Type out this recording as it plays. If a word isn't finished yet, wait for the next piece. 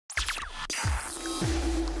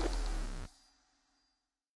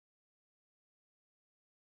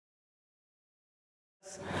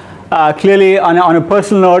Clearly, on a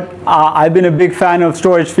personal note, I've been a big fan of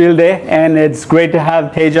Storage Field Day, and it's great to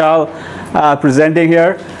have Tegile presenting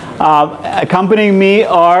here. Accompanying me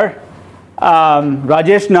are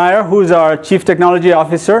Rajesh Nair, who's our Chief Technology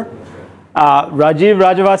Officer, Rajiv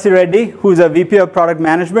Rajavasi Reddy, who's a VP of Product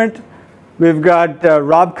Management. We've got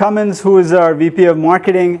Rob Cummins, who is our VP of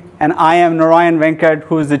Marketing, and I am Narayan Venkat,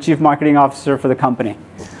 who is the Chief Marketing Officer for the company.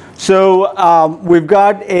 So we've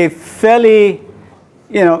got a fairly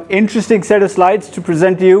interesting set of slides to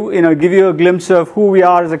present to you, give you a glimpse of who we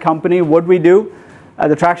are as a company, what we do,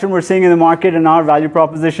 the traction we're seeing in the market, and our value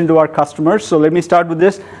proposition to our customers. So let me start with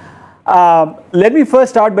this. Let me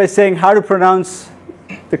first start by saying how to pronounce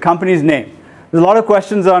the company's name. There's a lot of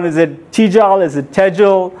questions on, is it Tegile, is it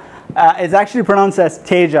Tegile? It's actually pronounced as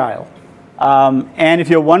Tegile. And if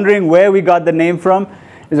you're wondering where we got the name from,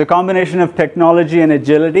 it's a combination of technology and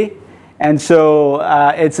agility. And so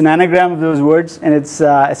it's an anagram of those words, and it's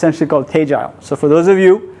essentially called Tegile. So for those of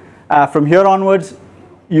you, from here onwards,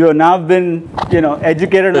 you have now been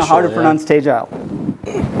educated on how to pronounce Tegile.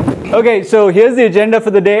 Okay, so here's the agenda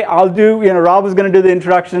for the day. I'll do, Rob was going to do the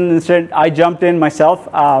introduction. Instead, I jumped in myself.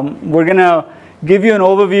 We're going to give you an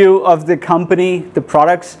overview of the company, the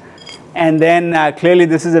products, and then clearly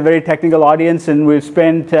this is a very technical audience, and we'll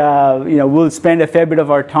spend a fair bit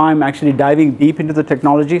of our time actually diving deep into the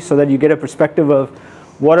technology so that you get a perspective of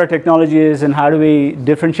what our technology is and how do we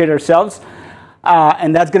differentiate ourselves.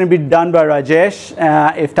 And that's going to be done by Rajesh.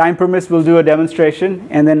 If time permits, we'll do a demonstration,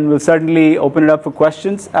 and then we'll certainly open it up for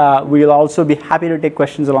questions. We'll also be happy to take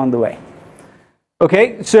questions along the way.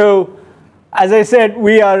 Okay, so as I said,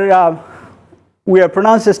 we are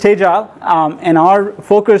pronounced as Tegile, and our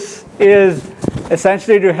focus is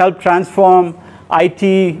essentially to help transform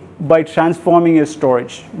IT by transforming your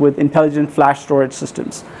storage with intelligent flash storage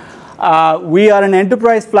systems. We are an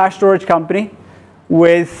enterprise flash storage company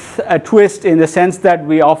with a twist in the sense that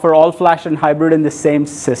we offer all flash and hybrid in the same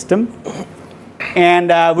system.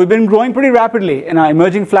 And we've been growing pretty rapidly in our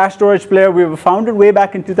emerging flash storage player. We were founded way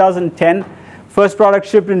back in 2010. First product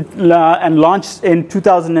shipped and launched in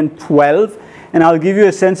 2012. And I'll give you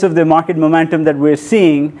a sense of the market momentum that we're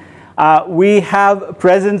seeing. We have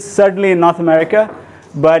presence certainly in North America,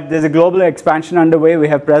 but there's a global expansion underway. We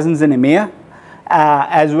have presence in EMEA,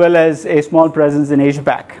 as well as a small presence in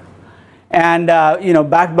Asia-Pac. And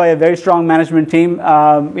backed by a very strong management team.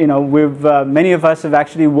 Many of us have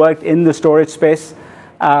actually worked in the storage space,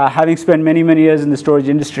 having spent many, many years in the storage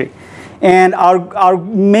industry. And our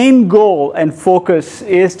main goal and focus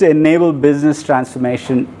is to enable business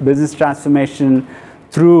transformation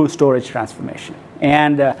through storage transformation.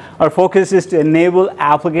 And our focus is to enable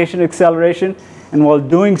application acceleration, and while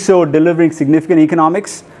doing so, delivering significant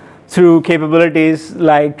economics through capabilities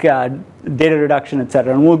like data reduction, et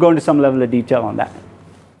cetera. And we'll go into some level of detail on that.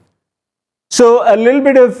 So a little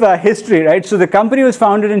bit of history, right? So the company was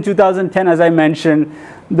founded in 2010, as I mentioned.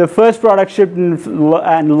 The first product shipped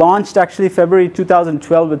and launched actually February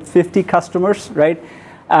 2012 with 50 customers, right?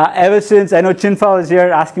 Ever since, I know Chinfa was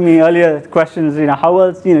here asking me earlier questions, how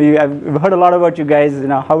else, I've heard a lot about you guys,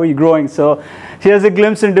 how are you growing? So here's a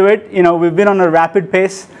glimpse into it. We've been on a rapid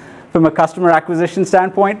pace from a customer acquisition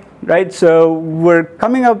standpoint, right? So we're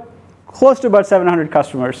coming up close to about 700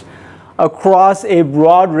 customers across a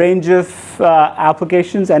broad range of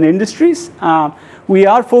applications and industries. We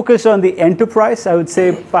are focused on the enterprise, I would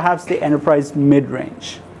say perhaps the enterprise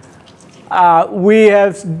mid-range. We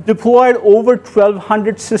have deployed over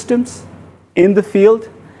 1,200 systems in the field,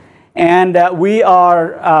 and we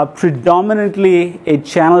are predominantly a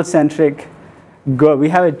channel-centric we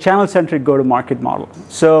have a channel-centric go-to-market model.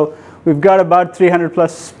 So we've got about 300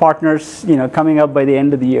 plus partners coming up by the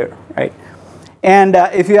end of the year, right? And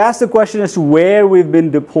if you ask the question as to where we've been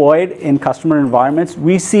deployed in customer environments,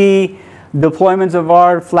 we see deployments of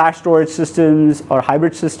our flash storage systems or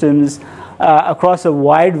hybrid systems across a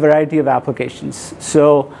wide variety of applications.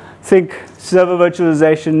 So think server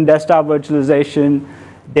virtualization, desktop virtualization,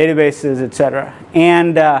 databases, et cetera.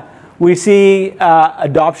 And we see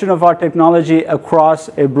adoption of our technology across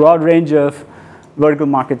a broad range of vertical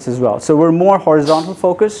markets as well. So we're more horizontal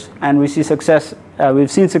focused, and we see success. We've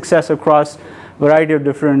seen success across a variety of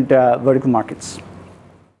different vertical markets.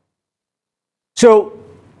 So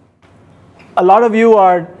a lot of you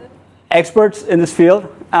are experts in this field,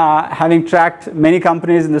 having tracked many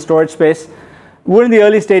companies in the storage space. We're in the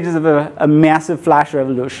early stages of a massive flash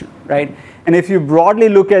revolution, right? And if you broadly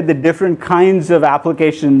look at the different kinds of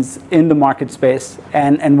applications in the market space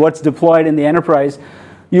and what's deployed in the enterprise,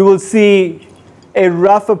 you will see a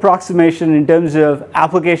rough approximation in terms of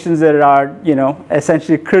applications that are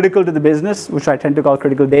essentially critical to the business, which I tend to call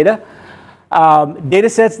critical data, Data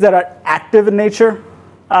sets that are active in nature,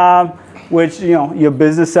 which your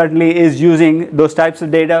business certainly is using those types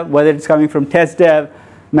of data, whether it's coming from test dev,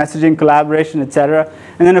 messaging, collaboration, etc.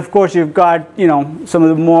 And then, of course, you've got some of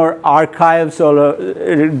the more archives or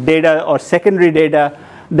data or secondary data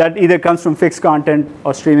that either comes from fixed content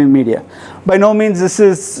or streaming media. By no means this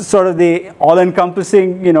is sort of the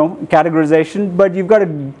all-encompassing categorization, but you've got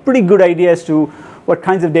a pretty good idea as to what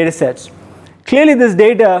kinds of data sets. Clearly, this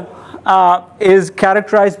data is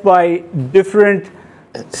characterized by different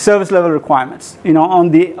service level requirements. On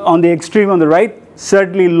the extreme on the right,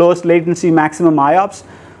 certainly lowest latency, maximum IOPS,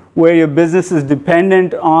 where your business is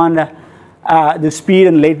dependent on the speed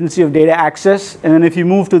and latency of data access. And then if you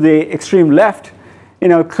move to the extreme left,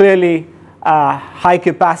 clearly high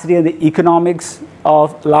capacity and the economics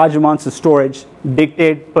of large amounts of storage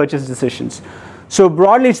dictate purchase decisions. So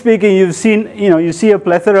broadly speaking, you see a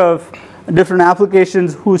plethora of different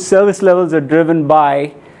applications whose service levels are driven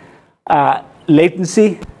by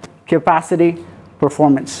latency, capacity,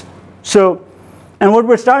 performance. So, and what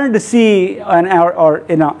we're starting to see an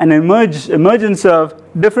emergence of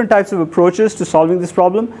different types of approaches to solving this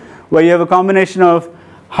problem, where you have a combination of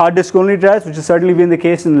hard disk only drives, which has certainly been the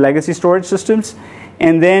case in legacy storage systems,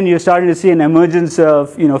 and then you're starting to see an emergence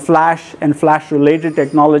of flash and flash related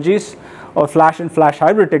technologies, or flash and flash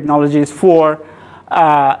hybrid technologies for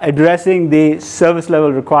addressing the service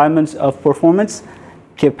level requirements of performance,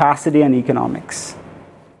 capacity, and economics.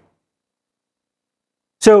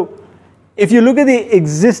 So if you look at the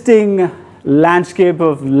existing landscape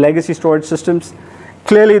of legacy storage systems,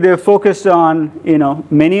 clearly they're focused on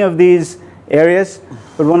many of these areas,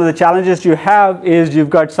 but one of the challenges you have is you've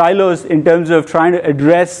got silos in terms of trying to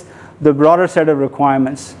address the broader set of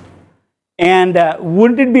requirements. And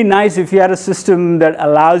wouldn't it be nice if you had a system that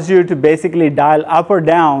allows you to basically dial up or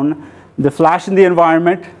down the flash in the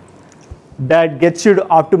environment that gets you to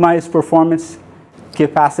optimize performance,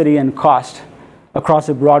 capacity, and cost across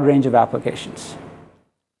a broad range of applications?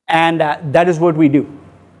 And that is what we do.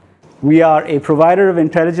 We are a provider of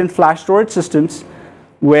intelligent flash storage systems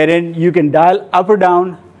wherein you can dial up or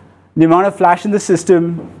down the amount of flash in the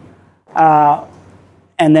system,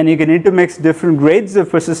 and then you can intermix different grades of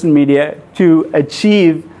persistent media to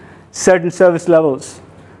achieve certain service levels.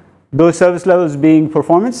 Those service levels being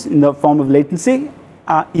performance in the form of latency,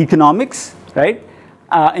 economics, right,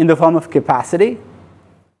 in the form of capacity.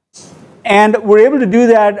 And we're able to do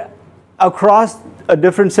that across a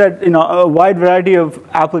different set, a wide variety of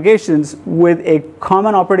applications with a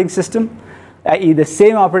common operating system, i.e. the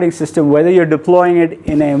same operating system, whether you're deploying it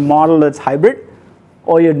in a model that's hybrid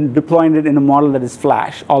or you're deploying it in a model that is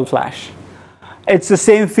flash, all flash. It's the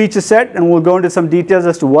same feature set, and we'll go into some details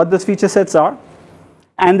as to what those feature sets are,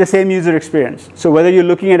 and the same user experience. So whether you're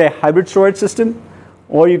looking at a hybrid storage system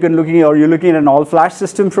or you're looking at an all flash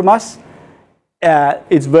system from us,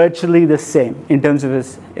 it's virtually the same in terms of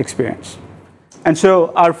its experience. And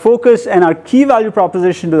so our focus and our key value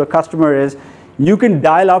proposition to the customer is you can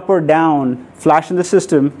dial up or down flash in the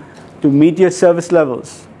system to meet your service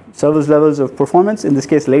levels of performance, in this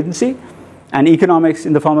case latency, and economics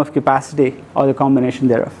in the form of capacity or the combination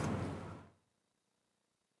thereof.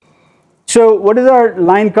 So what does our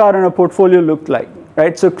line card and our portfolio look like,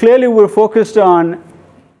 right? So clearly we're focused on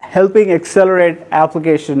helping accelerate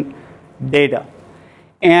application data.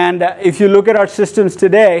 And if you look at our systems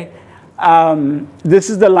today,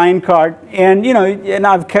 this is the line card, and and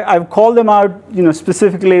I've called them out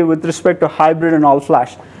specifically with respect to hybrid and all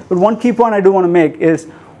flash. But one key point I do want to make is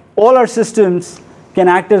all our systems can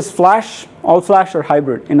act as flash, all flash, or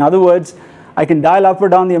hybrid. In other words, I can dial up or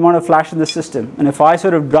down the amount of flash in the system, and if I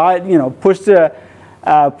sort of push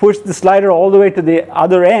the slider all the way to the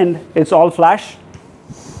other end, it's all flash.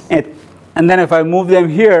 And then if I move them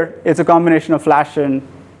here, it's a combination of flash and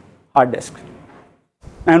hard disk.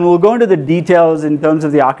 And we'll go into the details in terms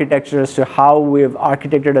of the architecture as to how we've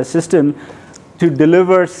architected a system to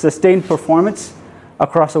deliver sustained performance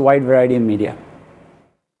across a wide variety of media.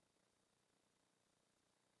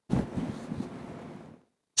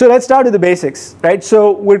 So let's start with the basics, right?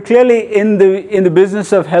 So we're clearly in the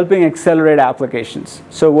business of helping accelerate applications.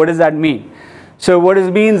 So what does that mean? So what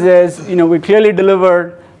it means is, we clearly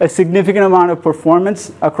deliver a significant amount of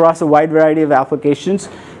performance across a wide variety of applications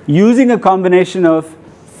using a combination of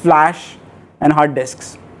flash and hard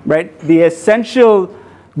disks, right? The essential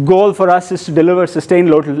goal for us is to deliver sustained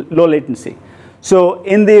low latency. So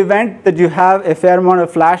in the event that you have a fair amount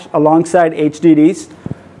of flash alongside HDDs,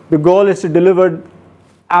 the goal is to deliver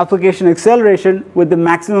application acceleration with the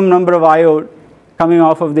maximum number of I/O coming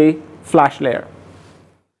off of the flash layer.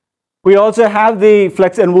 We also have the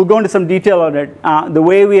flex, and we'll go into some detail on it. The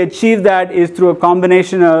way we achieve that is through a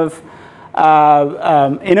combination of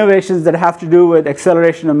innovations that have to do with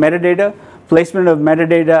acceleration of metadata, placement of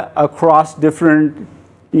metadata across different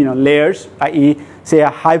layers, i.e. say a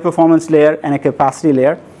high performance layer and a capacity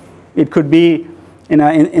layer. It could be,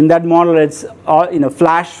 in that model, it's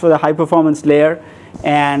flash for the high performance layer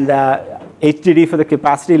and HDD for the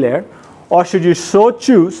capacity layer. Or should you so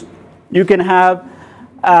choose, you can have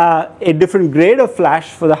a different grade of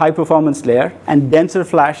flash for the high performance layer and denser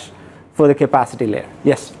flash for the capacity layer.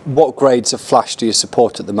 Yes? What grades of flash do you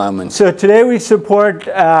support at the moment? So today we support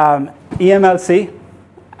eMLC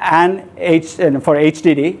and for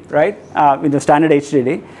HDD, right? Standard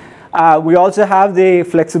HDD. We also have the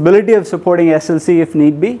flexibility of supporting SLC if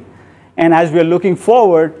need be. And as we're looking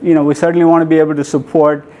forward, we certainly want to be able to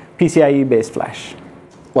support PCIe-based flash.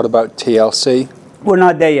 What about TLC? We're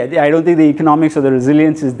not there yet. I don't think the economics or the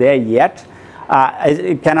resilience is there yet.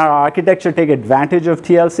 Can our architecture take advantage of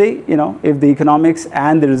TLC? If the economics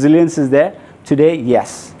and the resilience is there, today,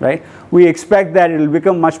 yes, right? We expect that it'll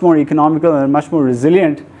become much more economical and much more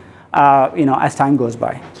resilient, as time goes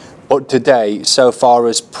by. But today, so far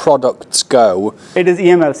as products go, it is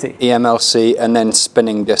eMLC. eMLC and then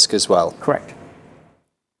spinning disk as well. Correct.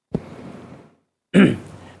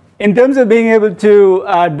 In terms of being able to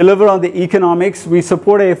deliver on the economics, we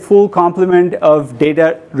support a full complement of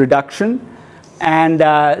data reduction and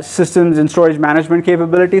systems and storage management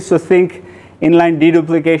capabilities. So think inline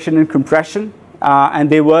deduplication and compression, and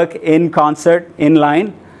they work in concert, in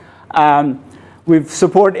line. We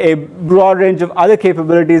support a broad range of other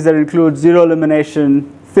capabilities that include zero elimination,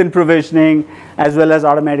 thin provisioning, as well as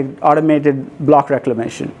automated block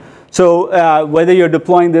reclamation. So whether you're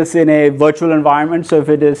deploying this in a virtual environment, so if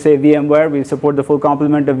it is, say, VMware, we support the full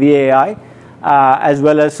complement of VAI, as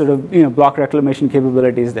well as sort of block reclamation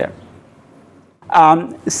capabilities there.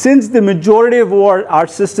 Since the majority of our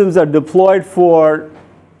systems are deployed for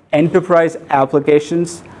enterprise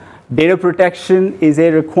applications, data protection is a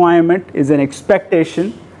requirement, is an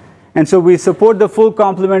expectation. And so we support the full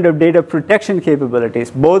complement of data protection capabilities,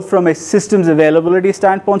 both from a systems availability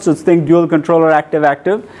standpoint, so think dual controller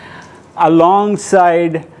active-active,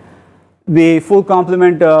 alongside the full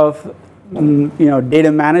complement of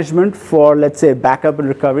data management for, let's say, backup and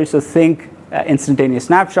recovery. So think instantaneous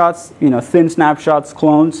snapshots, thin snapshots,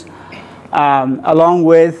 clones, along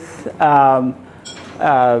with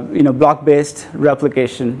block-based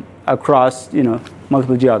replication across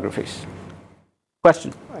multiple geographies.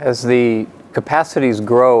 Question? As the capacities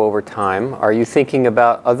grow over time, are you thinking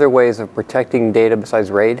about other ways of protecting data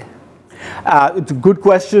besides RAID? It's a good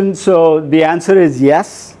question. So the answer is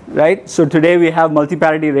yes, right? So today we have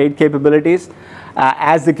multi-parity RAID capabilities.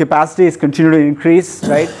 As the capacities continue to increase,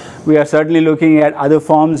 right, we are certainly looking at other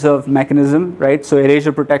forms of mechanism, right? So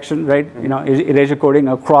erasure protection, right? Erasure coding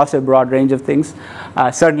across a broad range of things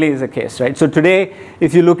certainly is the case, right? So today,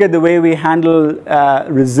 if you look at the way we handle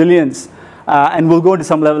resilience, and we'll go into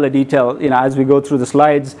some level of detail, as we go through the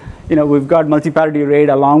slides. We've got multi-parity RAID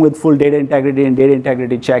along with full data integrity and data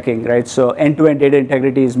integrity checking, right? So end-to-end data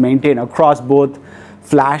integrity is maintained across both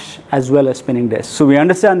flash as well as spinning disk. So we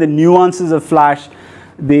understand the nuances of flash,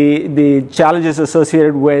 the challenges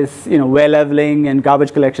associated with wear leveling and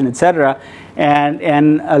garbage collection, et cetera,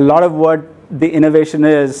 and a lot of what the innovation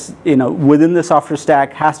is, within the software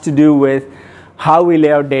stack has to do with how we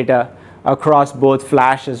lay out data across both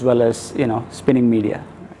flash as well as spinning media.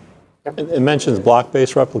 It mentions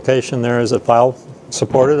block-based replication there. Is it file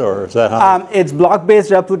supported, or is that how? It's block-based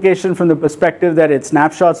replication from the perspective that it's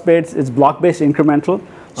snapshots-based. It's block-based incremental.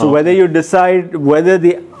 So whether you decide whether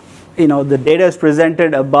the data is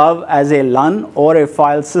presented above as a LUN or a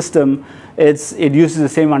file system, it uses the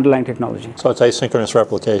same underlying technology. So it's asynchronous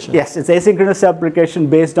replication. Yes, it's asynchronous replication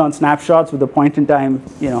based on snapshots with a point-in-time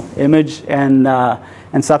image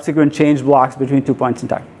and subsequent change blocks between 2 points in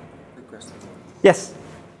time. Quick question. Yes.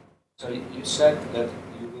 So you said that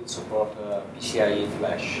you will support PCIe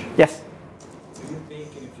flash. Yes. Do you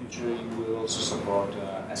think in the future you will also support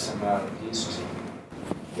SMR disks?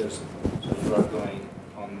 Because so you are going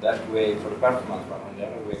on that way for the performance, but on the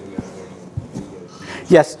other way we are going.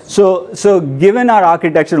 Yes. So given our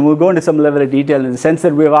architecture, we'll go into some level of detail in the sense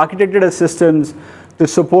that we have architected our systems to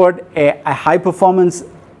support a high performance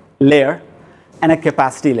layer and a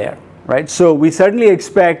capacity layer, right? So we certainly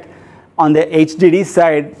expect on the HDD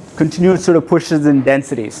side, continued sort of pushes in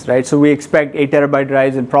densities, right? So we expect 8 terabyte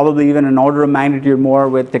drives and probably even an order of magnitude more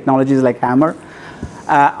with technologies like HAMR.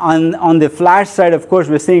 On the flash side, of course,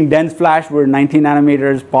 we're seeing dense flash. We're 19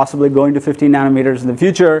 nanometers, possibly going to 15 nanometers in the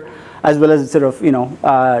future, as well as sort of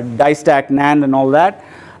die stack NAND and all that.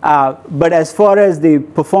 But as far as the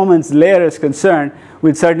performance layer is concerned,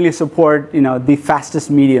 we'd certainly support the fastest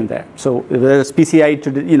medium there. So whether it's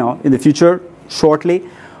PCI in the future, shortly,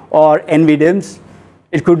 or NVDIMMs,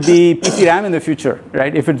 it could be PCRAM in the future,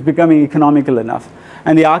 right? If it's becoming economical enough.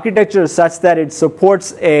 And the architecture is such that it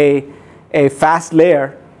supports a fast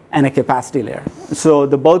layer and a capacity layer. So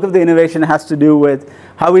the bulk of the innovation has to do with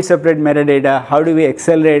how we separate metadata, how do we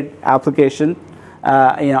accelerate application,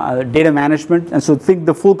 data management, and so think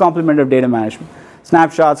the full complement of data management.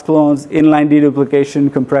 Snapshots, clones, inline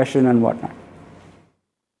deduplication, compression, and whatnot.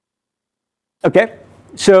 Okay,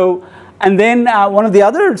 so, and then one of the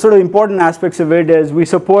other sort of important aspects of it is we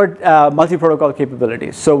support multi-protocol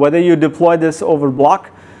capabilities. So whether you deploy this over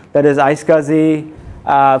block, that is iSCSI,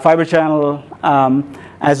 fiber channel,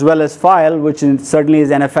 as well as file, which certainly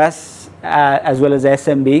is NFS, as well as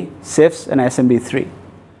SMB, CIFS, and SMB3.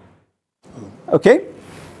 Okay?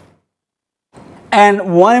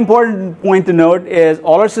 And one important point to note is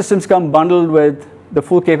all our systems come bundled with the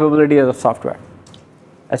full capability of the software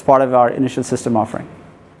as part of our initial system offering.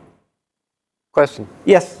 Question?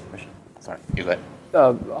 Yes? Sorry, you go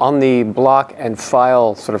ahead. On the block and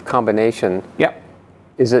file sort of combination, Yeah.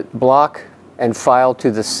 is it block and file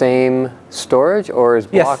to the same storage, or is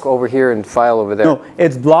block Yes. over here and file over there? No,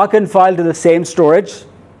 it's block and file to the same storage,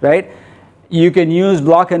 right? You can use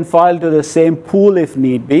block and file to the same pool if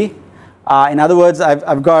need be. In other words,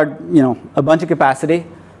 I've got a bunch of capacity,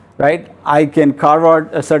 right? I can carve out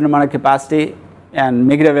a certain amount of capacity and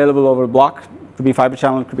make it available over block. It could be fiber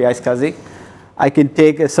channel, it could be iSCSI. I can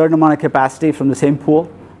take a certain amount of capacity from the same pool,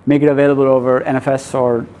 make it available over NFS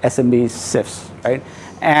or SMB CIFS, right?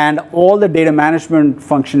 And all the data management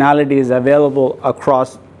functionality is available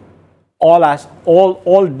across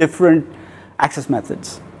all different access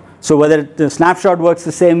methods. So whether the snapshot works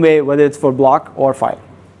the same way, whether it's for block or file.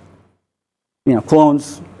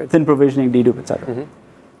 Clones, thin provisioning, dedupe, etc.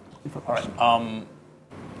 All right.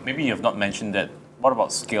 Maybe you have not mentioned that. What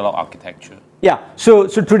about scale-up architecture? Yeah. So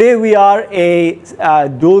today we are a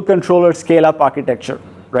dual controller scale-up architecture,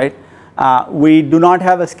 right? We do not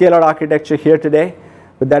have a scale-out architecture here today,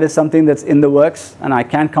 but that is something that's in the works, and I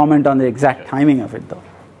can't comment on the exact timing of it, though.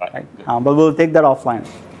 Right? But we'll take that offline.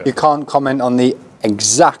 You can't comment on the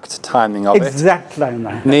exact timing of Exact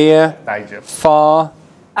timeline. Near, far.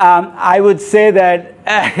 I would say that,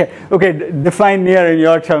 okay, define near in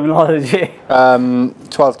your terminology.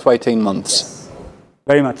 12 to 18 months.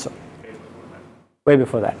 Very much so. Way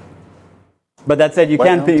before that. But that said, you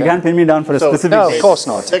can't pin me down for a specific No, date. of course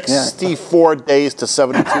not. 64 days to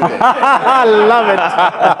 72 days. I love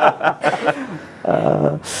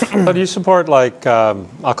it. So do you support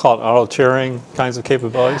I'll call it auto tiering kinds of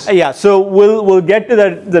capabilities? Yeah, so we'll get to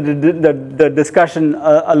the discussion.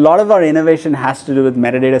 A lot of our innovation has to do with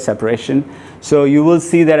metadata separation. So you will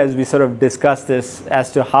see that as we sort of discuss this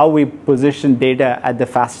as to how we position data at the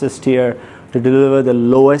fastest tier to deliver the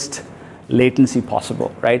lowest latency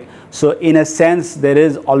possible, right? So in a sense, there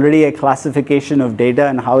is already a classification of data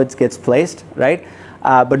and how it gets placed, right?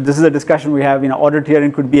 But this is a discussion we have. Order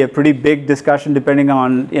tiering could be a pretty big discussion depending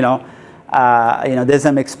on there's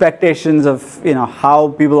some expectations of how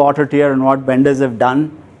people auto tier and what vendors have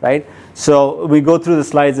done, right? So we go through the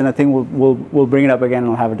slides, and I think we'll bring it up again and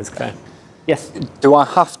we'll have a discussion. Okay. Yes. Do I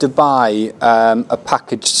have to buy a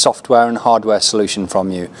packaged software and hardware solution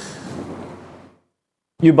from you?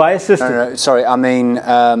 You buy a system. No, sorry. I mean,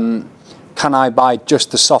 can I buy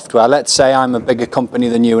just the software? Let's say I'm a bigger company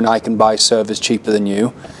than you and I can buy servers cheaper than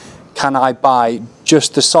you. Can I buy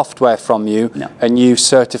just the software from you and you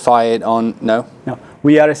certify it on? No? No.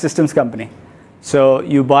 We are a systems company. So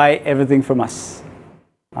you buy everything from us.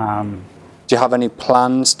 Do you have any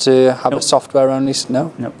plans to have a software only?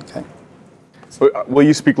 No? No. Okay. Will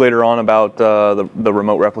you speak later on about the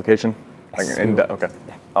remote replication? Yes, okay.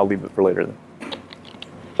 I'll leave it for later then.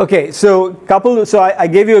 Okay, so I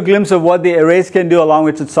gave you a glimpse of what the arrays can do along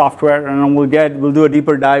with its software, and we'll do a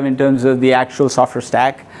deeper dive in terms of the actual software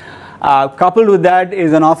stack. Coupled with that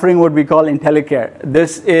is an offering what we call IntelliCare.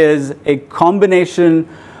 This is a combination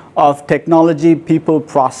of technology, people,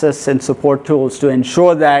 process, and support tools to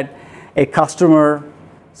ensure that a customer's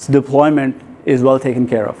deployment is well taken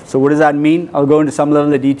care of. So what does that mean? I'll go into some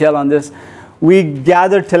level of detail on this. We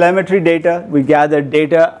gather telemetry data. We gather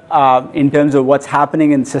data in terms of what's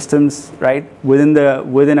happening in systems, right,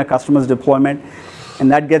 within a customer's deployment,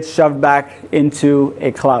 and that gets shoved back into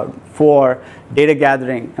a cloud for data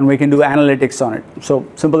gathering, and we can do analytics on it. So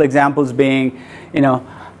simple examples being,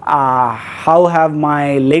 how have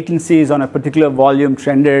my latencies on a particular volume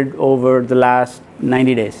trended over the last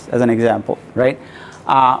 90 days, as an example, right?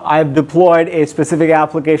 I've deployed a specific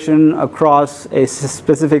application across a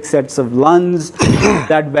specific sets of LUNs.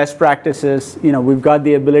 That best practices, we've got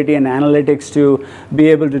the ability and analytics to be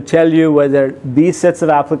able to tell you whether these sets of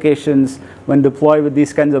applications, when deployed with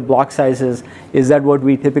these kinds of block sizes, is that what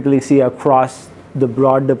we typically see across the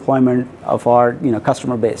broad deployment of our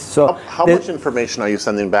customer base. So how much information are you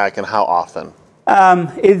sending back, and how often?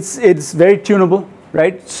 It's very tunable,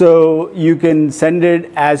 right? So you can send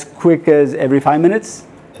it as quick as every 5 minutes,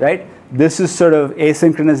 right? This is sort of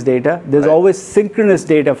asynchronous data. There's always synchronous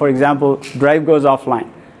data. For example, drive goes offline,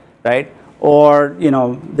 right? Or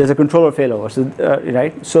there's a controller failover, so,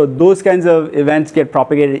 right? So those kinds of events get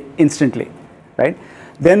propagated instantly, right?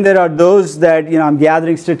 Then there are those that I'm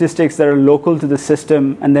gathering statistics that are local to the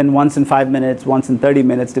system, and then once in 5 minutes, once in 30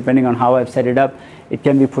 minutes, depending on how I've set it up, it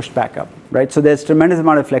can be pushed back up, right? So there's tremendous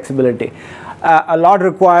amount of flexibility. A lot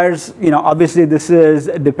requires, obviously this is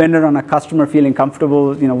dependent on a customer feeling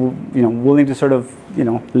comfortable, willing to sort of,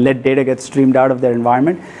 let data get streamed out of their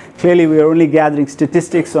environment. Clearly, we are only gathering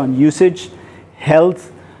statistics on usage,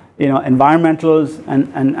 health, environmentals,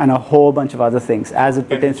 and a whole bunch of other things as it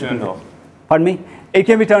pertains to people. Pardon me? It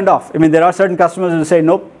can be turned off. I mean, there are certain customers who say,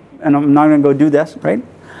 nope, and I'm not going to go do this, right?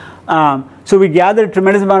 So we gather a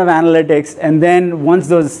tremendous amount of analytics, and then once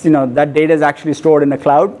those, that data is actually stored in the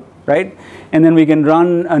cloud, right? And then we can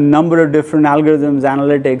run a number of different algorithms,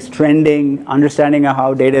 analytics, trending, understanding of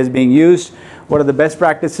how data is being used. What are the best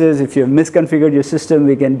practices? If you've misconfigured your system,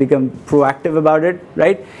 we can become proactive about it,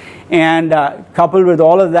 right? And coupled with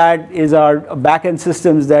all of that is our backend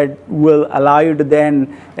systems that will allow you to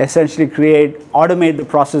then essentially automate the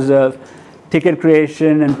process of ticket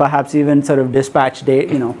creation and perhaps even sort of dispatch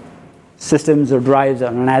systems or drives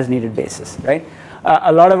on an as-needed basis, right?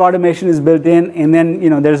 A lot of automation is built in, and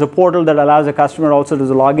then there's a portal that allows a customer also to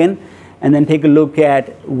log in and then take a look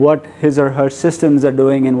at what his or her systems are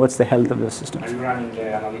doing and what's the health of the system. Are you running the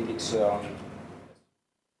analytics on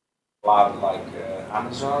cloud like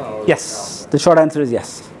Amazon? Or yes, the short answer is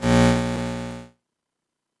yes.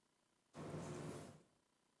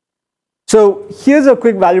 So here's a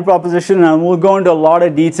quick value proposition, and we'll go into a lot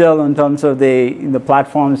of detail in terms of the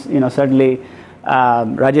platforms. Certainly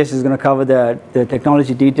Rajesh is going to cover the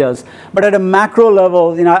technology details. But at a macro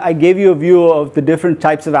level, I gave you a view of the different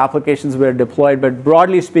types of applications we're deployed. But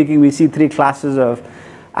broadly speaking, we see three classes of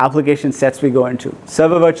application sets we go into: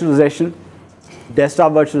 server virtualization,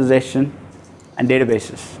 desktop virtualization, and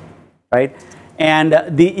databases, right? And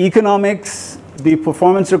the economics, the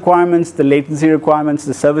performance requirements, the latency requirements,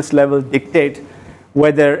 the service level dictate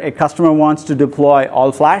whether a customer wants to deploy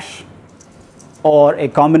all flash or a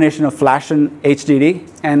combination of flash and HDD.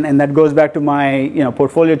 And that goes back to my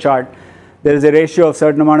portfolio chart. There is a ratio of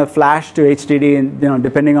certain amount of flash to HDD, and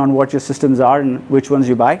depending on what your systems are and which ones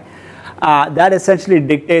you buy. That essentially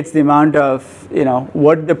dictates the amount of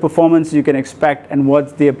what the performance you can expect and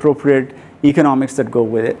what's the appropriate economics that go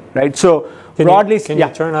with it, right? So broadly, can you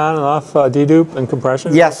turn on and off dedupe and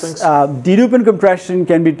compression? Yes, dedupe and compression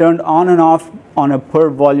can be turned on and off on a per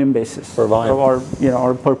volume basis, per volume,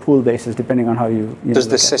 or per pool basis, depending on how you. Does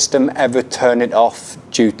the system ever turn it off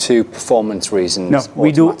due to performance reasons? No,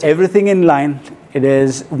 we do everything in line. It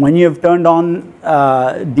is when you have turned on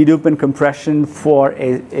dedupe and compression for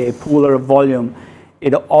a pool or a volume,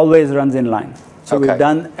 it always runs in line. So we've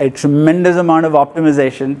done a tremendous amount of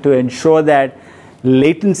optimization to ensure that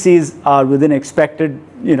latencies are within expected,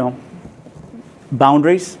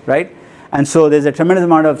 boundaries, right? And so there's a tremendous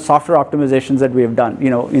amount of software optimizations that we have done.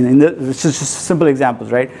 It's just simple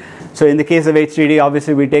examples, right? So in the case of HDD,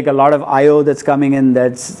 obviously we take a lot of I/O that's coming in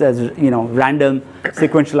that's random,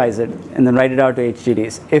 sequentialize it, and then write it out to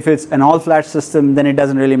HDDs. If it's an all-flash system, then it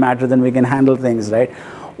doesn't really matter. Then we can handle things, right?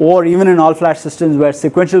 Or even in all-flash systems where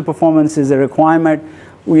sequential performance is a requirement,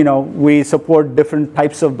 we support different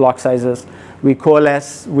types of block sizes. We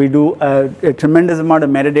coalesce. We do a tremendous amount of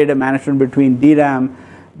metadata management between DRAM,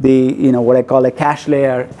 the what I call a cache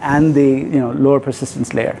layer, and the lower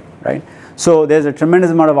persistence layer, right? So there's a tremendous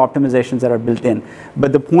amount of optimizations that are built in.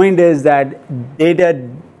 But the point is that data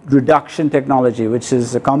reduction technology, which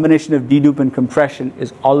is a combination of dedupe and compression,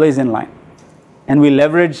 is always in line, and we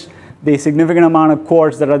leverage the significant amount of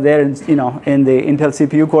cores that are there in the Intel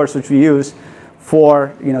CPU cores, which we use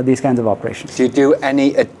for these kinds of operations. Do you do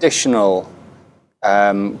any additional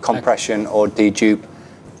compression or dedupe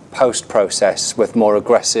post-process with more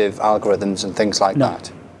aggressive algorithms and things like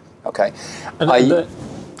that? Okay.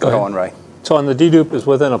 Go on, Ray. So on the dedupe is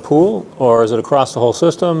within a pool, or is it across the whole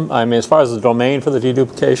system? I mean, as far as the domain for the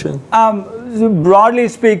deduplication? broadly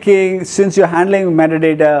speaking, since you're handling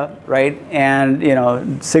metadata, right,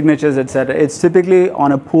 and signatures, etc., it's typically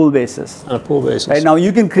on a pool basis. On a pool basis. Right now,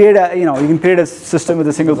 you can create a system with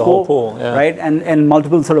a single pool, yeah. right, and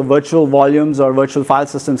multiple sort of virtual volumes or virtual file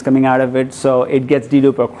systems coming out of it, so it gets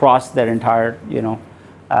deduped across that entire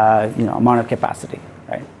amount of capacity,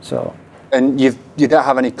 right? So. And you don't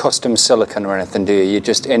have any custom silicon or anything, do you? You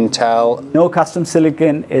just Intel? No custom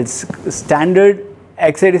silicon. It's standard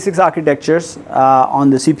x86 architectures on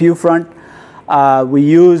the CPU front. We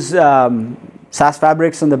use SAS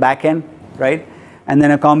fabrics on the back end, right? And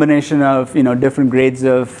then a combination of different grades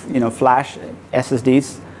of flash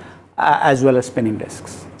SSDs as well as spinning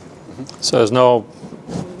disks. So there's no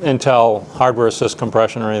Intel hardware assist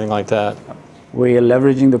compression or anything like that? We are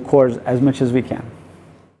leveraging the cores as much as we can.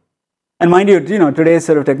 And mind you, today's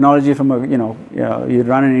sort of technology from you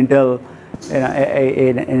run an Intel,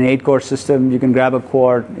 an 8-core system, you can grab a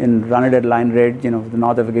core and run it at line rate,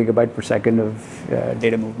 north of a gigabyte per second of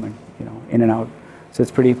data movement, in and out. So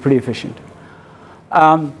it's pretty efficient.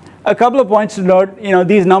 A couple of points to note,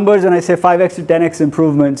 these numbers, when I say 5x to 10x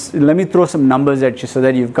improvements, let me throw some numbers at you so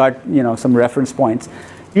that you've got, some reference points.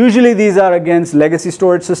 Usually these are against legacy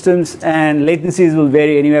storage systems, and latencies will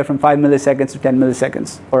vary anywhere from 5 milliseconds to 10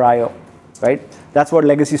 milliseconds for I/O. Right? That's what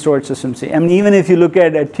legacy storage systems see. I mean, even if you look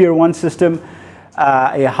at a tier 1 system,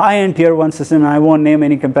 a high-end tier 1 system, and I won't name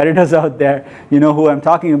any competitors out there, you know who I'm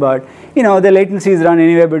talking about, the latencies run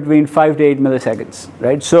anywhere between 5 to 8 milliseconds,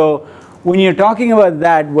 right? So when you're talking about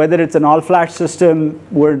that, whether it's an all-flash system,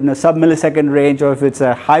 we're in a sub-millisecond range, or if it's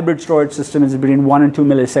a hybrid storage system, it's between 1 and 2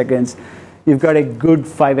 milliseconds, you've got a good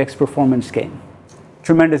 5x performance gain.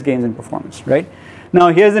 Tremendous gains in performance, right? Now,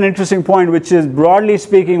 here's an interesting point, which is, broadly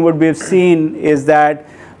speaking, what we've seen is that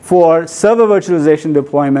for server virtualization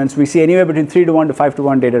deployments, we see anywhere between 3 to 1 to 5 to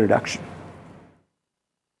 1 data reduction.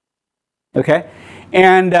 Okay?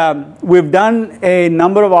 And we've done a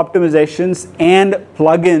number of optimizations and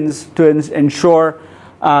plugins to ensure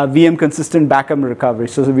VM consistent backup and recovery.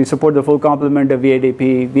 So we support the full complement of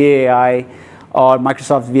VADP, VAI, or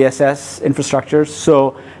Microsoft's VSS infrastructures.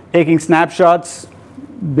 So taking snapshots,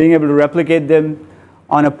 being able to replicate them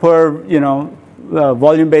on a per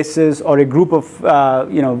volume basis or a group of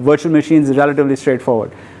virtual machines is relatively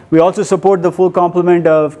straightforward. We also support the full complement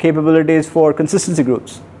of capabilities for consistency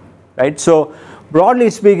groups, right? So broadly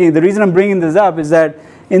speaking, the reason I'm bringing this up is that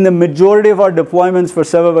in the majority of our deployments for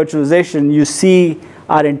server virtualization, you see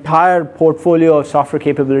our entire portfolio of software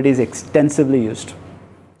capabilities extensively used.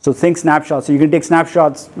 So think snapshots. So you can take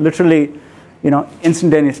snapshots literally,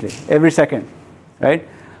 instantaneously, every second, right?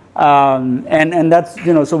 And that's,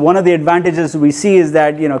 so one of the advantages we see is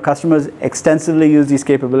that, customers extensively use these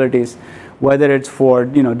capabilities, whether it's for,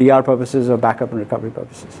 DR purposes or backup and recovery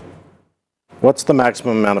purposes. What's the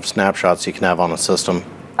maximum amount of snapshots you can have on a system?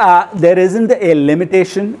 There isn't a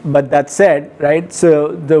limitation, but that said, right,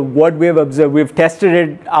 so what we've observed, we've tested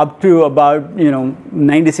it up to about,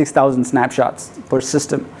 96,000 snapshots per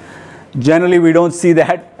system. Generally, we don't see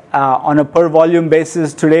that. On a per volume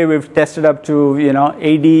basis, today we've tested up to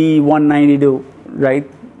 8192, right,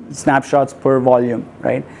 snapshots per volume,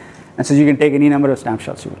 right, and so you can take any number of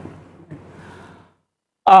snapshots you want.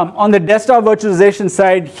 On the desktop virtualization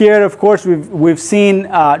side, here of course we've seen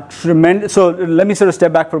tremendous. So let me sort of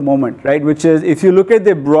step back for a moment, right, which is if you look at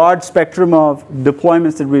the broad spectrum of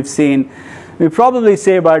deployments that we've seen, we probably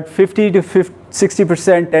say about 50 to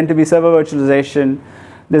 60% tend to be server virtualization.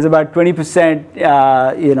 There's about 20%,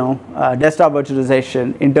 desktop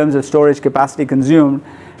virtualization in terms of storage capacity consumed,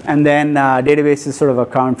 and then databases sort of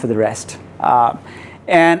account for the rest.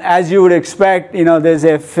 And as you would expect, there's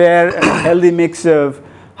a fair, healthy mix of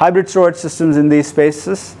hybrid storage systems in these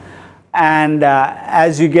spaces. And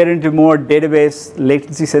as you get into more database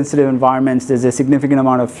latency-sensitive environments, there's a significant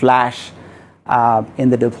amount of flash in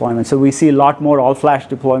the deployment. So we see a lot more all-flash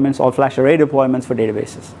deployments, all-flash array deployments for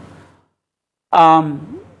databases.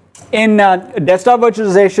 In desktop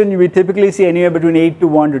virtualization, we typically see anywhere between 8 to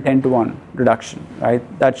 1 to 10 to 1 reduction, right?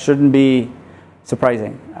 That shouldn't be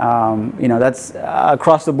surprising. That's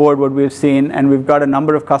across the board what we've seen, and we've got a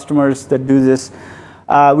number of customers that do this.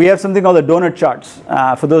 We have something called the donut charts.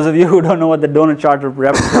 For those of you who don't know what the donut chart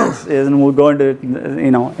represents is, and we'll go into,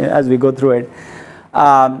 as we go through it.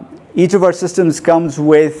 Each of our systems comes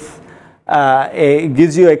with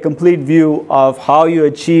gives you a complete view of how you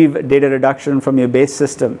achieve data reduction from your base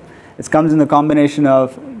system. It comes in the combination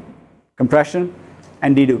of compression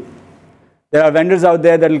and dedupe. There are vendors out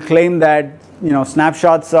there that will claim that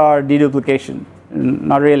snapshots are deduplication.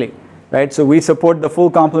 Not really, right? So we support the full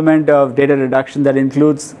complement of data reduction that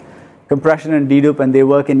includes compression and dedupe, and they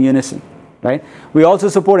work in unison, right? We also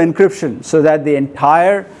support encryption so that the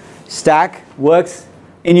entire stack works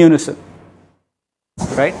in unison,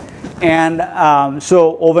 right? And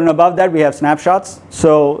so over and above that, we have snapshots.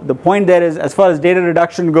 So the point there is, as far as data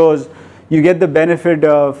reduction goes, you get the benefit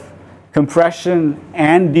of compression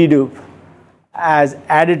and dedupe as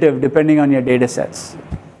additive depending on your data sets.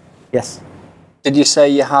 Yes? Did you say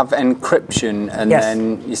you have encryption and Yes.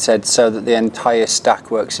 then you said so that the entire stack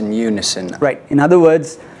works in unison? Right. In other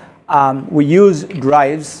words, we use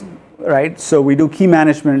drives, right? So we do key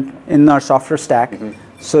management in our software stack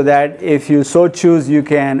so that if you so choose, you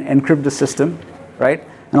can encrypt the system, right?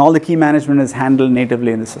 And all the key management is handled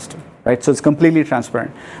natively in the system, right? So it's completely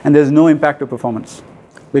transparent. And there's no impact to performance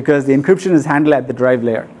because the encryption is handled at the drive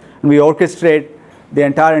layer. And we orchestrate the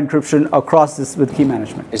entire encryption across this with key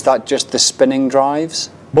management. Is that just the spinning drives?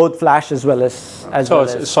 Both flash as well as So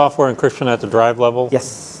it's software encryption at the drive level?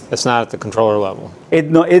 Yes. It's not at the controller level?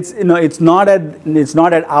 It's not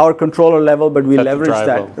at our controller level, but we At the leverage drive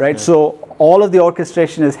that, level, right? yeah. So all of the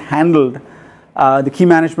orchestration is handled, the key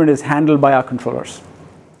management is handled by our controllers,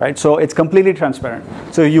 right? So it's completely transparent.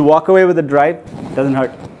 So you walk away with a drive, it doesn't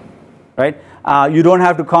hurt, right? You don't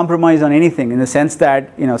have to compromise on anything in the sense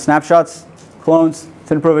that, snapshots, clones,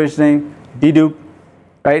 thin provisioning, dedupe,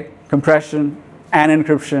 right? Compression and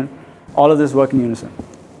encryption, all of this work in unison.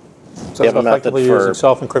 So you have a method effectively for- using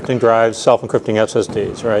self-encrypting drives, self-encrypting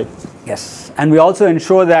SSDs, right? Yes, and we also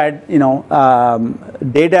ensure that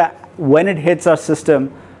data when it hits our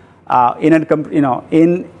system in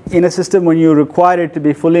a system when you require it to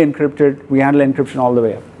be fully encrypted, we handle encryption all the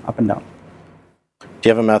way up and down. Do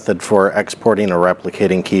you have a method for exporting or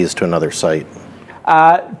replicating keys to another site?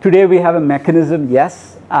 Today we have a mechanism,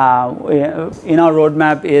 yes. In our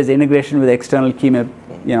roadmap is integration with external key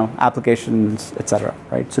applications, etc.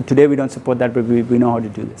 Right. So today we don't support that, but we know how to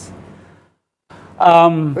do this.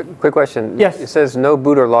 Quick question. Yes. It says no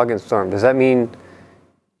boot or login storm. Does that mean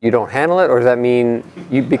you don't handle it, or does that mean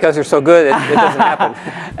because you're so good, it doesn't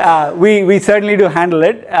happen? We certainly do handle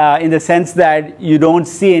it in the sense that you don't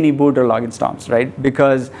see any boot or login storms, right?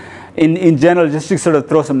 Because in general, just to sort of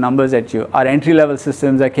throw some numbers at you, our entry-level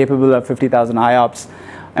systems are capable of 50,000 IOPS,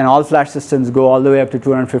 and all-flash systems go all the way up to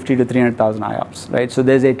 250 to 300,000 IOPS, right? So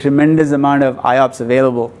there's a tremendous amount of IOPS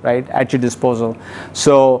available, right, at your disposal.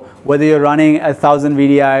 So whether you're running 1,000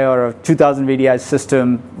 VDI or a 2,000 VDI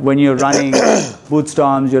system, when you're running boot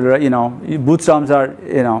storms, boot storms are,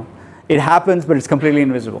 it happens, but it's completely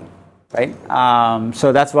invisible, right?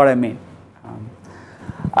 So that's what I mean.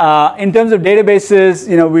 In terms of databases,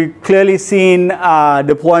 we've clearly seen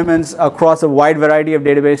deployments across a wide variety of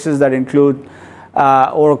databases that include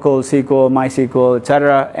Oracle, SQL, MySQL,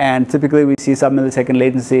 etc. And typically we see sub-millisecond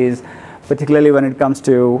latencies, particularly when it comes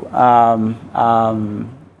to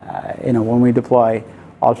when we deploy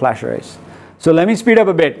all-flash arrays. So let me speed up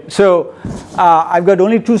a bit. So I've got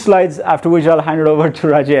only 2 slides, after which I'll hand it over to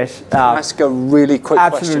Rajesh. Can I ask a really quick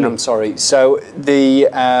question? I'm sorry. So the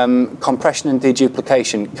compression and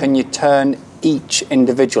deduplication, can you turn each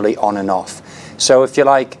individually on and off? So if you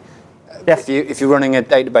like, yes. if you're running a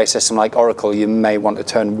database system like Oracle, you may want to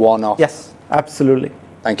turn one off. Yes, absolutely.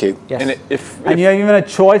 Thank you. Yes. And And you have even a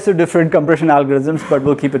choice of different compression algorithms, but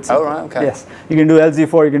we'll keep it simple. Oh, right, okay. Yes. You can do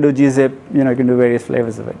LZ4, you can do gzip, you can do various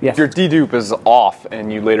flavors of it. Yes. if your dedupe is off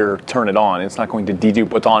and you later turn it on, it's not going to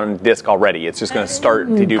dedupe what's on disk already. It's just going to start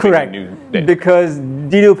deduping Correct. new data. Because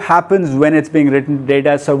dedupe happens when it's being written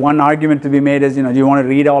data. So one argument to be made is, do you want to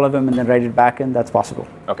read all of them and then write it back in? That's possible.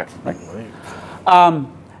 Okay. Right.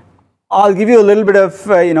 I'll give you a little bit of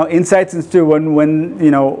insights into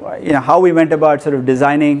how we went about sort of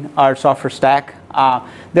designing our software stack.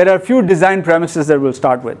 There are a few design premises that we'll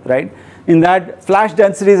start with, right? In that flash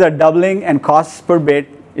densities are doubling and costs per bit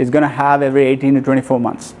is going to have every 18 to 24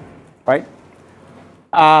 months, right?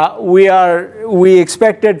 We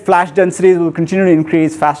expected flash densities will continue to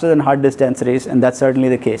increase faster than hard disk densities, and that's certainly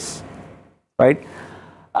the case, right?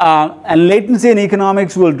 And latency and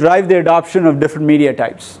economics will drive the adoption of different media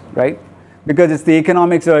types, right? Because it's the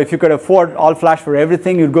economics. So if you could afford all flash for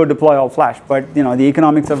everything, you'd go deploy all flash. But the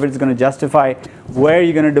economics of it is going to justify where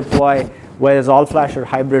you're going to deploy, whether it's all flash or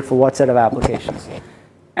hybrid for what set of applications.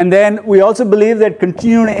 And then we also believe that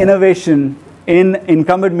continued innovation in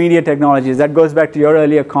incumbent media technologies, that goes back to your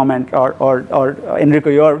earlier comment, or Enrico,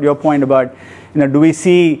 your point about, do we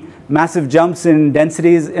see massive jumps in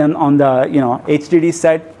densities on the HDD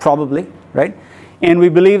side? Probably, right? And we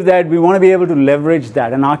believe that we want to be able to leverage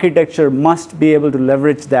that. An architecture must be able to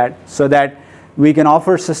leverage that so that we can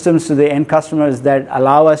offer systems to the end customers that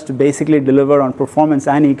allow us to basically deliver on performance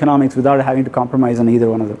and economics without having to compromise on either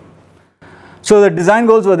one of them. So the design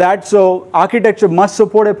goals were that. So architecture must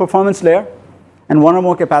support a performance layer and one or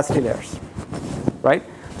more capacity layers, right?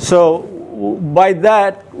 So by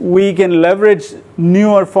that, we can leverage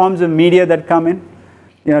newer forms of media that come in.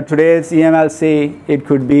 Today it's eMLC. It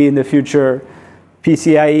could be in the future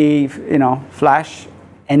PCIe, flash,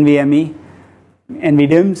 NVMe,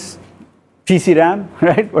 NVDIMMs, PCRAM,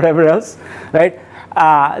 right? Whatever else, right?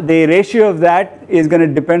 The ratio of that is going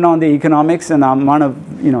to depend on the economics and the amount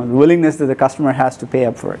of willingness that the customer has to pay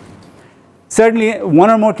up for it. Certainly, one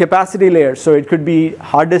or more capacity layers. So it could be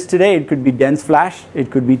hard disk today. It could be dense flash.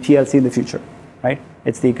 It could be TLC in the future, right?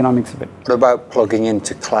 It's the economics of it. What about plugging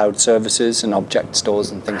into cloud services and object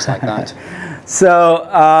stores and things like that?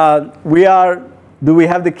 So do we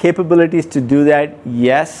have the capabilities to do that?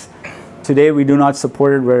 Yes. Today we do not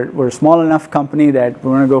support it. We're a small enough company that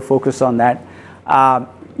we want to go focus on that.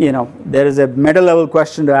 There is a meta level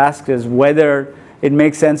question to ask is whether it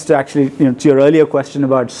makes sense to actually, to your earlier question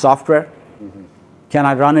about software, can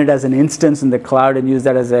I run it as an instance in the cloud and use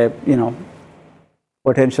that as a,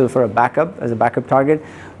 potential for a backup, as a backup target?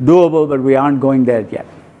 Doable, but we aren't going there yet.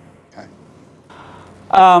 Okay.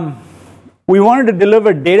 We wanted to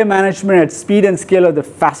deliver data management at speed and scale of the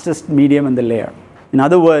fastest medium and the layer. In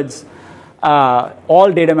other words,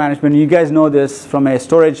 all data management, you guys know this from a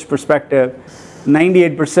storage perspective,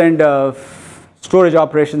 98% of storage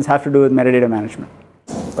operations have to do with metadata management.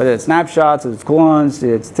 Whether it's snapshots, it's clones,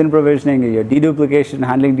 it's thin provisioning, your deduplication,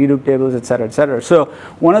 handling dedupe tables, et cetera, et cetera. So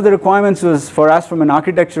one of the requirements was for us from an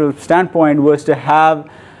architectural standpoint was to have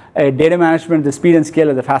a data management at the speed and scale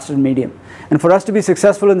of the fastest medium. And for us to be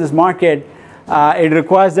successful in this market, it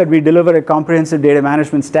requires that we deliver a comprehensive data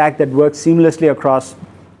management stack that works seamlessly across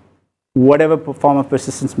whatever form of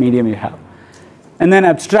persistence medium you have. And then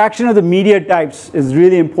abstraction of the media types is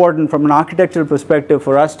really important from an architectural perspective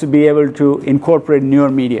for us to be able to incorporate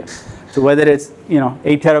newer media. So whether it's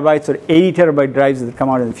 8 terabytes or 80 terabyte drives that come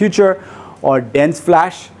out in the future, or dense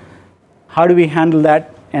flash, how do we handle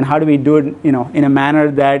that, and how do we do it in a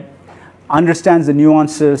manner that understands the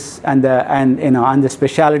nuances and the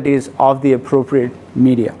specialities of the appropriate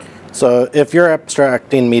media? So if you're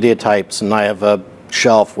abstracting media types and I have a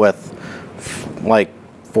shelf with like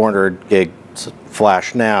 400 gig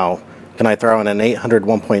flash now, can I throw in an 800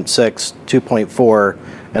 1.6 2.4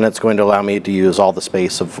 and it's going to allow me to use all the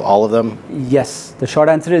space of all of them? Yes, the short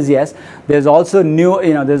answer is yes. There's also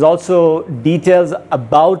there's also details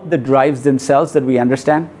about the drives themselves that we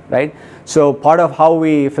understand, right? So part of how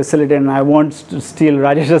we facilitate, and I won't steal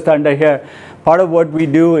Rajesh's thunder here, part of what we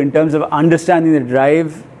do in terms of understanding the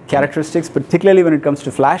drive characteristics, particularly when it comes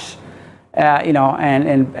to flash, and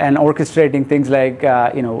orchestrating things like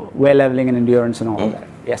wear leveling and endurance and all of that.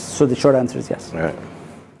 Yes. So the short answer is yes. All right.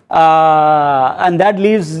 And that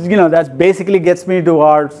leaves, that basically gets me to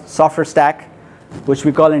our software stack, which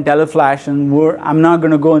we call IntelliFlash. And I'm not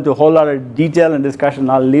going to go into a whole lot of detail and discussion.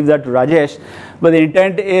 I'll leave that to Rajesh. But the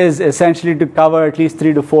intent is essentially to cover at least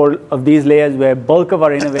 3 to 4 of these layers where bulk of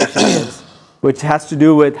our innovation is, which has to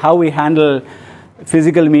do with how we handle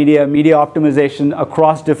physical media, media optimization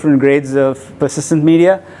across different grades of persistent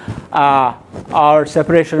media, our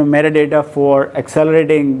separation of metadata for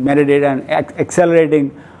accelerating metadata and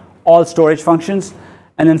accelerating all storage functions,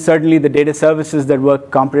 and then certainly the data services that work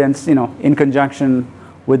in conjunction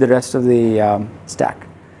with the rest of the stack.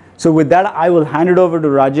 So with that, I will hand it over to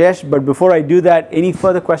Rajesh, but before I do that, any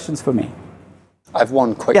further questions for me? I have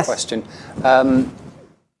one quick question.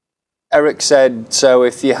 Eric said, so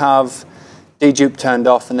if you have dedupe turned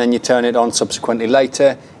off and then you turn it on subsequently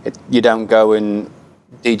later, you don't go and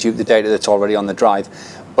dedupe the data that's already on the drive.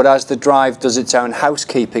 But as the drive does its own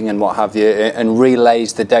housekeeping and what have you, and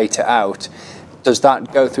relays the data out, does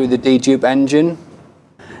that go through the dedupe engine?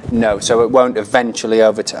 No, so it won't eventually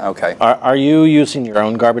overturn. Okay. Are you using your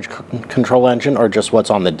own garbage control engine or just what's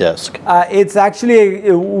on the disk? It's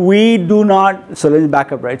actually, we do not, so let me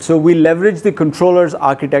back up, right? So we leverage the controller's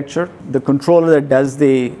architecture, the controller that does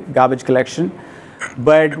the garbage collection,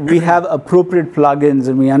 but we have appropriate plugins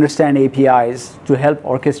and we understand APIs to help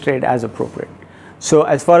orchestrate as appropriate. So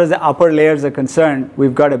as far as the upper layers are concerned,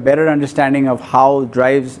 we've got a better understanding of how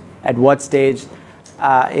drives at what stage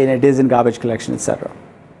it is in garbage collection, etc.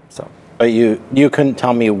 So, but you couldn't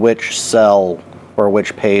tell me which cell or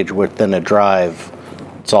which page within a drive,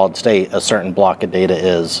 solid state, a certain block of data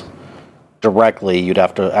is directly. You'd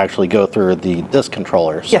have to actually go through the disk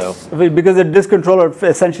controller. So. Yes, because the disk controller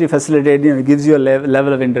essentially facilitates, it gives you a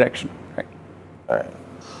level of indirection. Right. All right.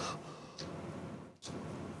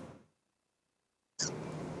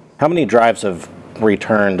 How many drives have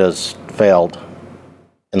returned as failed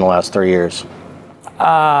in the last 3 years?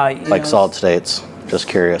 Like solid states, just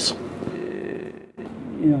curious.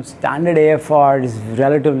 standard AFR is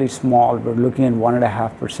relatively small. We're looking at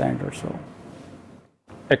 1.5% or so.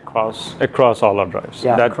 Across all our drives.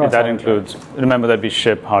 Yeah, that includes. Remember that we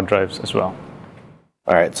ship hard drives as well.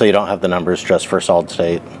 All right, so you don't have the numbers just for solid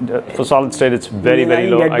state. For solid state, it's very, very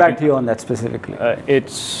low. Get back to you on that specifically.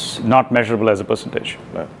 It's not measurable as a percentage.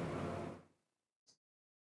 Right.